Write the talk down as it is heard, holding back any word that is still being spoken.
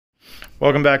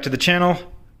Welcome back to the channel.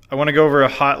 I want to go over a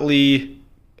hotly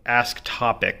asked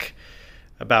topic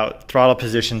about throttle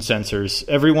position sensors.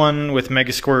 Everyone with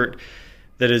Megasquirt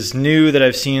that is new that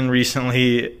I've seen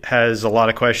recently has a lot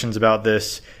of questions about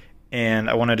this, and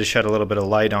I wanted to shed a little bit of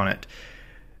light on it.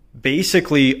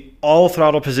 Basically, all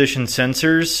throttle position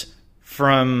sensors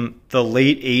from the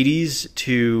late 80s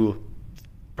to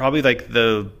probably like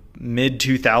the mid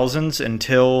 2000s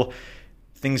until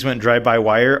things went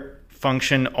drive-by-wire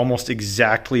function almost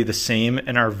exactly the same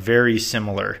and are very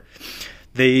similar.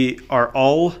 They are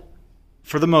all,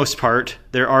 for the most part,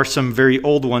 there are some very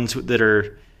old ones that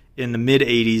are in the mid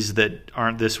 80s that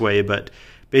aren't this way, but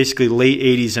basically late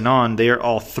 80s and on, they are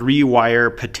all 3-wire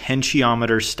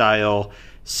potentiometer style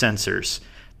sensors.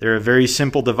 They're a very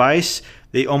simple device.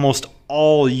 They almost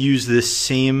all use this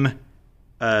same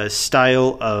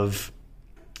style of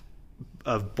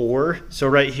bore. So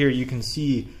right here you can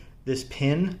see this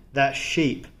pin, that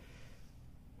shape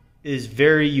is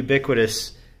very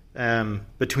ubiquitous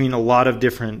between a lot of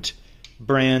different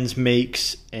brands,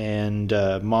 makes, and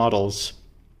models.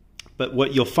 But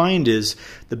what you'll find is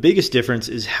the biggest difference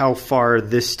is how far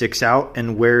this sticks out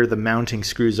and where the mounting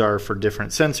screws are for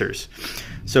different sensors.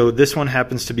 So this one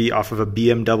happens to be off of a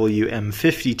BMW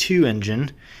M52 engine,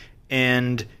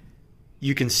 and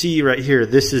you can see right here,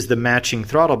 this is the matching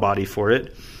throttle body for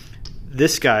it.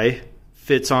 This guy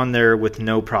fits on there with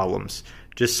no problems.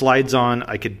 Just slides on.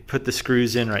 I could put the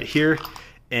screws in right here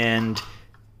and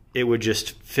it would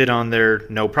just fit on there,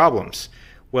 no problems.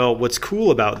 Well, what's cool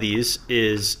about these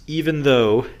is even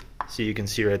though, so you can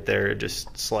see right there, it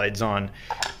just slides on.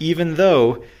 Even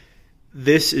though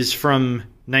this is from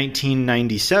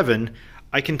 1997,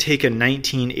 I can take a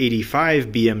 1985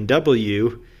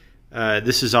 BMW,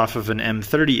 this is off of an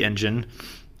M30 engine,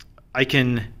 I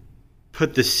can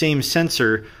put the same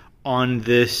sensor on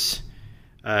this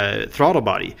throttle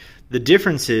body. The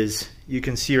difference is, you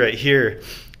can see right here,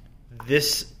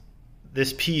 this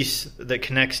piece that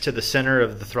connects to the center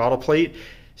of the throttle plate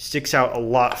sticks out a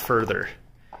lot further,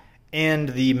 and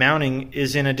the mounting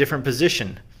is in a different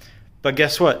position. But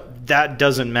guess what? That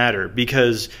doesn't matter,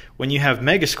 because when you have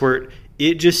Megasquirt,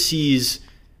 it just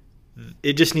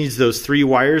needs those 3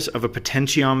 wires of a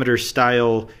potentiometer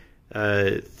style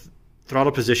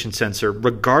throttle position sensor,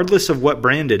 regardless of what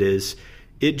brand it is.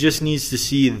 It just needs to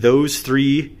see those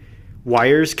 3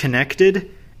 wires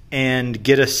connected and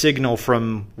get a signal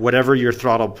from whatever your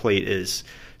throttle plate is.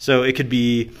 So it could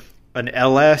be an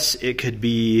LS, it could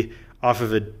be off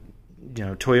of a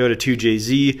Toyota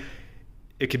 2JZ,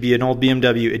 it could be an old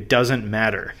BMW, it doesn't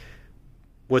matter.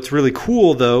 What's really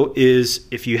cool though is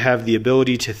if you have the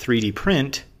ability to 3D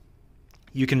print,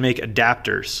 you can make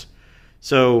adapters.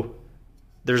 So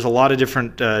there's a lot of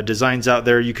different designs out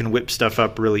there. You can whip stuff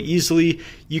up really easily.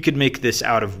 You could make this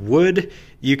out of wood.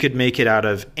 You could make it out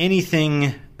of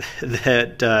anything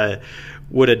that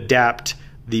would adapt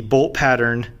the bolt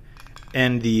pattern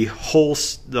and the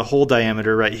whole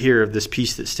diameter right here of this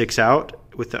piece that sticks out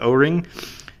with the O-ring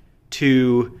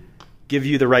to give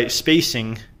you the right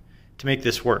spacing to make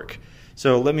this work.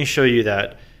 So let me show you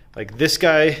that. Like this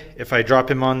guy, if I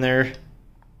drop him on there,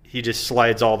 he just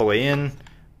slides all the way in.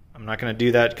 I'm not going to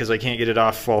do that because I can't get it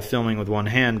off while filming with one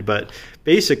hand, but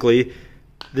basically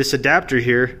this adapter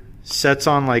here sets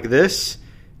on like this.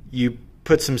 You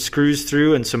put some screws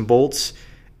through and some bolts,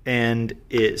 and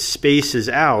it spaces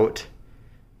out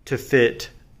to fit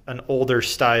an older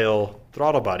style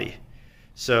throttle body.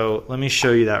 So let me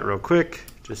show you that real quick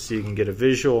just so you can get a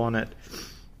visual on it.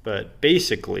 But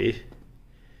basically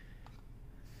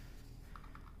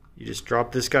you just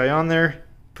drop this guy on there,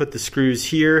 put the screws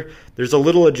here. There's a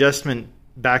little adjustment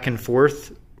back and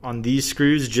forth on these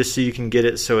screws just so you can get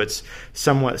it so it's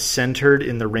somewhat centered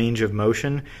in the range of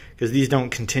motion, because these don't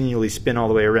continually spin all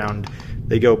the way around.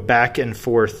 They go back and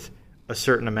forth a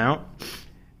certain amount.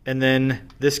 And then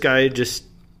this guy just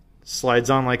slides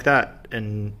on like that,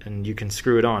 and you can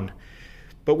screw it on.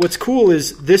 But what's cool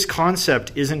is this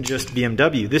concept isn't just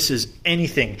BMW. This is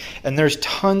anything. And there's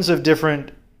tons of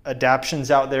different adaptions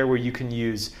out there where you can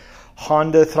use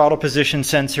Honda throttle position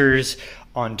sensors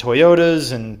on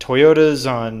Toyotas, and Toyotas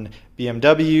on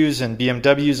BMWs, and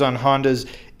BMWs on Hondas.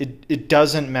 It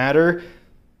doesn't matter.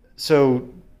 So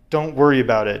don't worry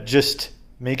about it. Just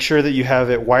make sure that you have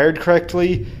it wired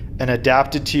correctly and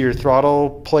adapted to your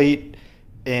throttle plate,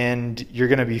 and you're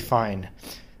going to be fine.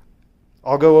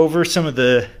 I'll go over some of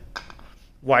the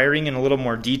wiring in a little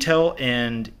more detail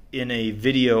and in a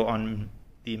video on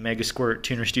the Megasquirt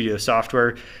Tuner Studio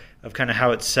software of kind of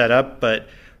how it's set up, but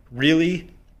really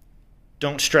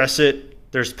don't stress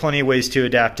it. There's plenty of ways to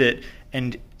adapt it,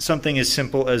 and something as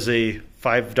simple as a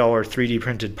 $5 3D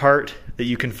printed part that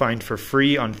you can find for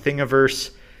free on Thingiverse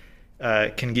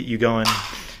can get you going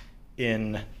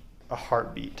in a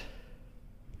heartbeat.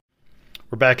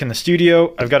 We're back in the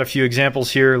studio. I've got a few examples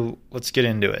here. Let's get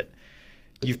into it.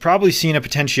 You've probably seen a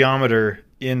potentiometer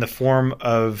in the form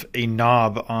of a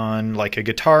knob on like a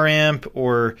guitar amp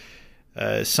or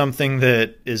something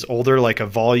that is older, like a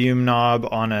volume knob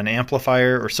on an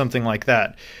amplifier or something like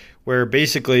that, where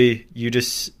basically you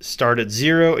just start at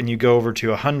 0 and you go over to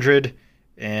 100,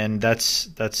 and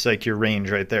that's like your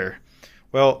range right there.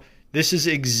 Well, this is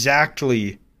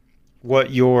exactly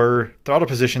what your throttle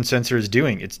position sensor is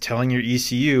doing. It's telling your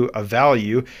ECU a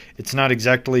value. It's not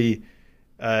exactly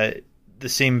the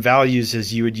same values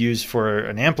as you would use for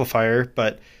an amplifier,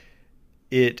 but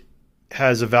it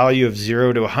has a value of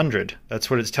 0 to 100. That's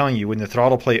what it's telling you. When the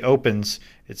throttle plate opens,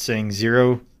 it's saying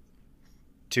 0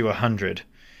 to 100.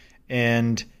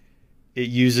 And it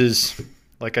uses,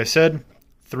 like I said,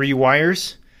 3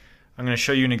 wires. I'm going to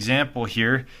show you an example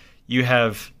here. You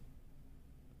have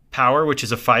power, which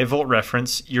is a 5-volt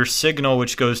reference, your signal,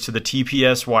 which goes to the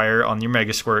TPS wire on your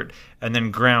Megasquirt, and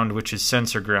then ground, which is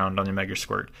sensor ground on your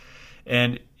Megasquirt.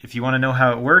 And if you want to know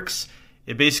how it works,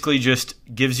 it basically just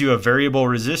gives you a variable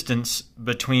resistance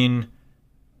between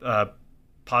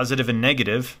positive and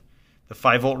negative, the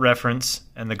 5-volt reference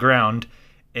and the ground,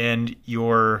 and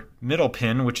your middle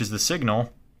pin, which is the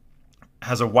signal,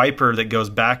 has a wiper that goes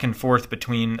back and forth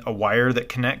between a wire that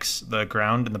connects the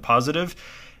ground and the positive,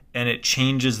 and it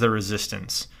changes the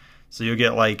resistance. So you'll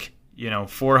get like,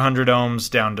 400 ohms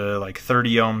down to like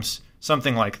 30 ohms,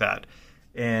 something like that.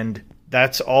 And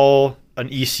that's all an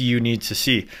ECU needs to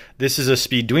see. This is a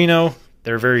Speeduino.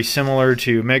 They're very similar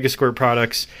to Megasquirt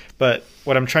products, but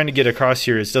what I'm trying to get across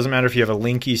here is it doesn't matter if you have a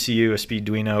Link ECU, a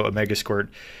Speeduino, a Megasquirt.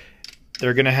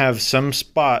 They're going to have some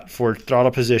spot for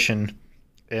throttle position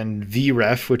and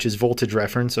VREF, which is voltage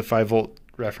reference, a 5-volt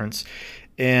reference.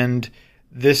 And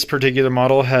this particular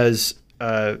model has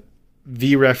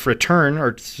VREF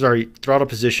return, throttle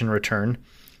position return,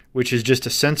 which is just a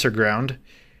sensor ground.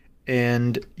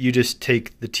 And you just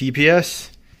take the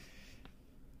TPS,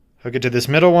 hook it to this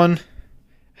middle one,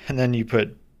 and then you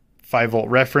put 5-volt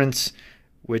reference,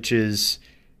 which is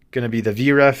going to be the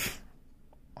VREF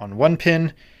on one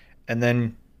pin, and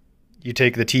then you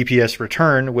take the TPS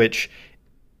return, which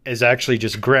is actually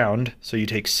just ground. So you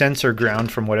take sensor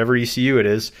ground from whatever ECU it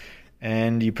is,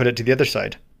 and you put it to the other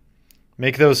side.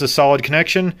 Make those a solid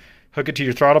connection, hook it to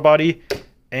your throttle body,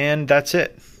 and that's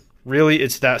it. Really,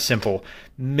 it's that simple.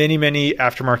 Many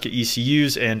aftermarket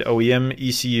ECUs and OEM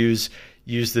ECUs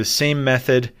use the same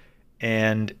method,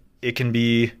 and it can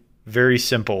be very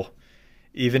simple.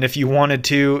 Even if you wanted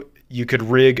to, you could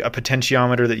rig a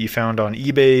potentiometer that you found on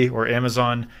eBay or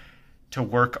Amazon to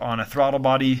work on a throttle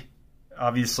body.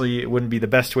 Obviously, it wouldn't be the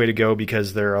best way to go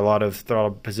because there are a lot of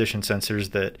throttle position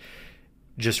sensors that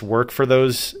just work for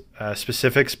those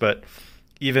specifics, but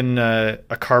even a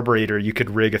carburetor, you could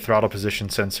rig a throttle position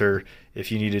sensor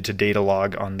if you needed to data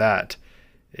log on that.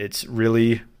 It's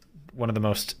really one of the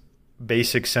most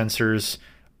basic sensors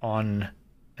on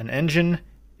an engine,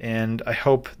 and I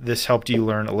hope this helped you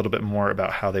learn a little bit more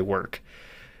about how they work.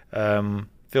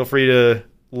 Feel free to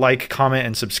like, comment,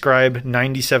 and subscribe.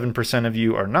 97% of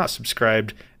you are not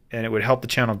subscribed, and it would help the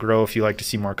channel grow if you like to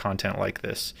see more content like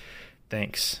this.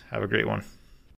 Thanks. Have a great one.